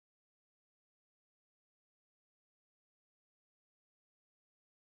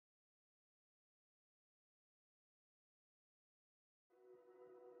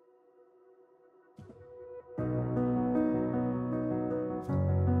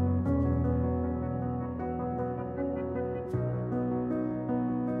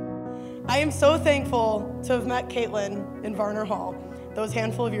I am so thankful to have met Kaitlyn in Varner Hall those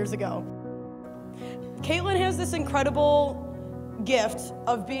handful of years ago. Kaitlyn has this incredible gift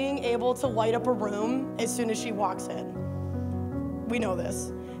of being able to light up a room as soon as she walks in. We know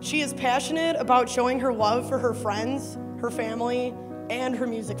this. She is passionate about showing her love for her friends, her family, and her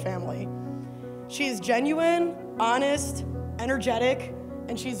music family. She is genuine, honest, energetic,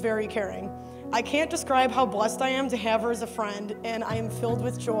 and she's very caring. I can't describe how blessed I am to have her as a friend, and I am filled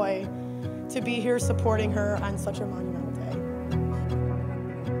with joy to be here supporting her on such a monumental day.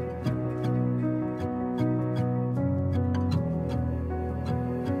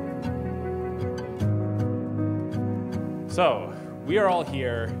 So, we are all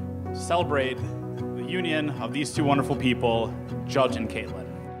here to celebrate the union of these two wonderful people, Judge and Kaitlyn.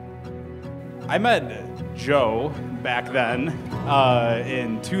 I met Joe back then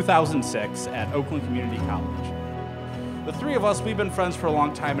in 2006 at Oakland Community College. The three of us, we've been friends for a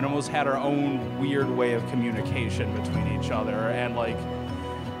long time and almost had our own weird way of communication between each other. And like,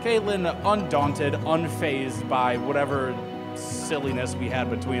 Kaitlyn, undaunted, unfazed by whatever silliness we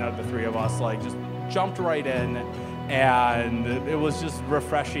had between the three of us, like just jumped right in. And it was just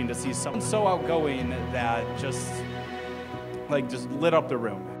refreshing to see someone so outgoing that just lit up the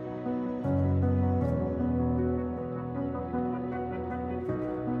room.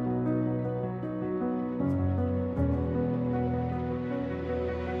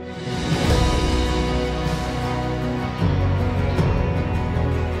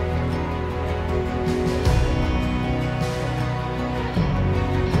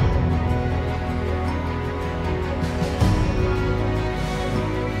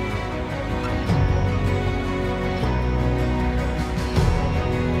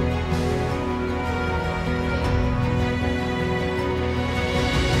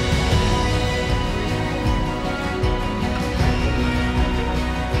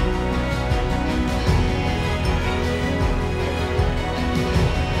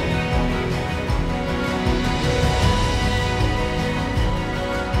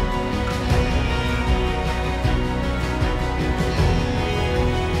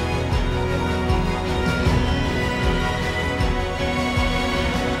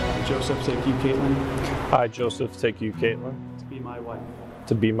 Joseph, take you, Kaitlyn. I, Joseph, take you, Kaitlyn. To be my wife.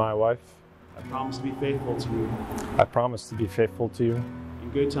 To be my wife. I promise to be faithful to you. I promise to be faithful to you. In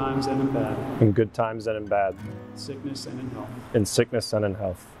good times and in bad. In good times and in bad. In sickness and in health. In sickness and in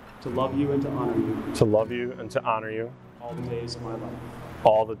health. To love you and to honor you. To love you and to honor you. All the days of my life.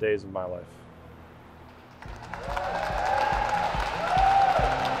 All the days of my life.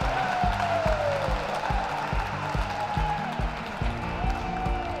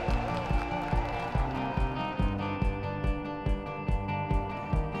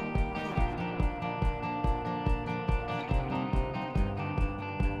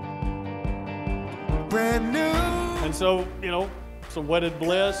 Brand new. And so, you know, some wedded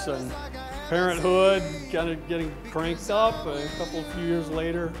bliss and parenthood kind of getting cranked up. A few years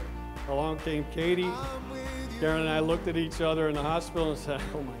later, along came Katie. Karen and I looked at each other in the hospital and said,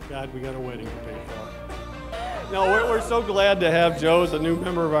 oh my God, we got a wedding to pay for. No, we're so glad to have Joe as a new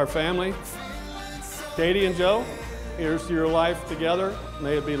member of our family. Katie and Joe, here's to your life together.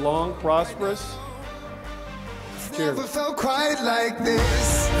 May it be long, prosperous. Cheers. Never felt quite like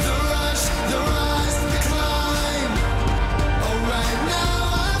this. The rush, the rise, the climb. Oh, right now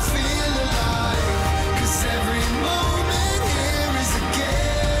I feel alive. 'Cause every moment here is a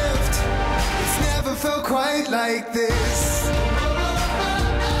gift. It's never felt quite like this.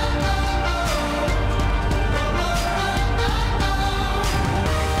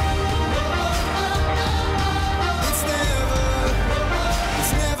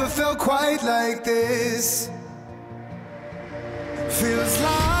 It's never felt quite like this. Feels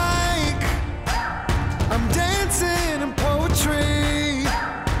like I'm dancing in poetry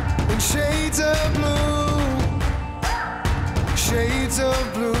in shades of blue, shades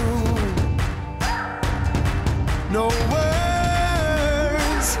of blue. No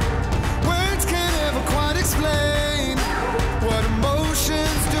words, words can't ever quite explain what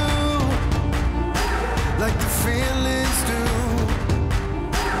emotions do, like the feelings do.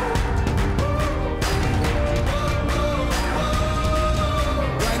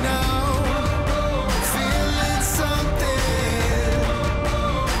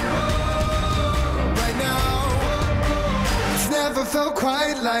 Felt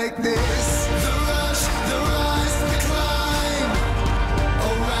quite like this. The rush, the rise, the climb.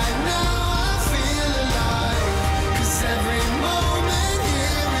 Oh, right now I feel alive. 'Cause every moment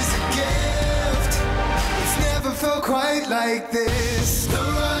here is a gift. It's never felt quite like this. The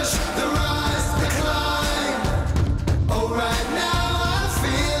rush, the rise, the climb. Oh, right now I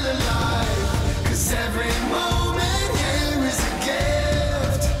feel alive.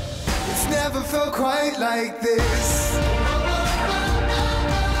 like this.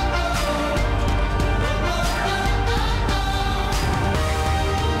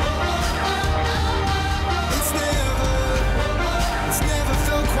 It's never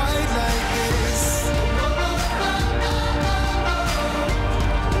felt quite like this.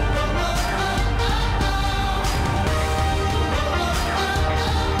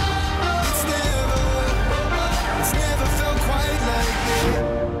 It's never felt quite like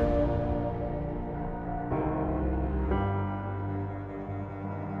this.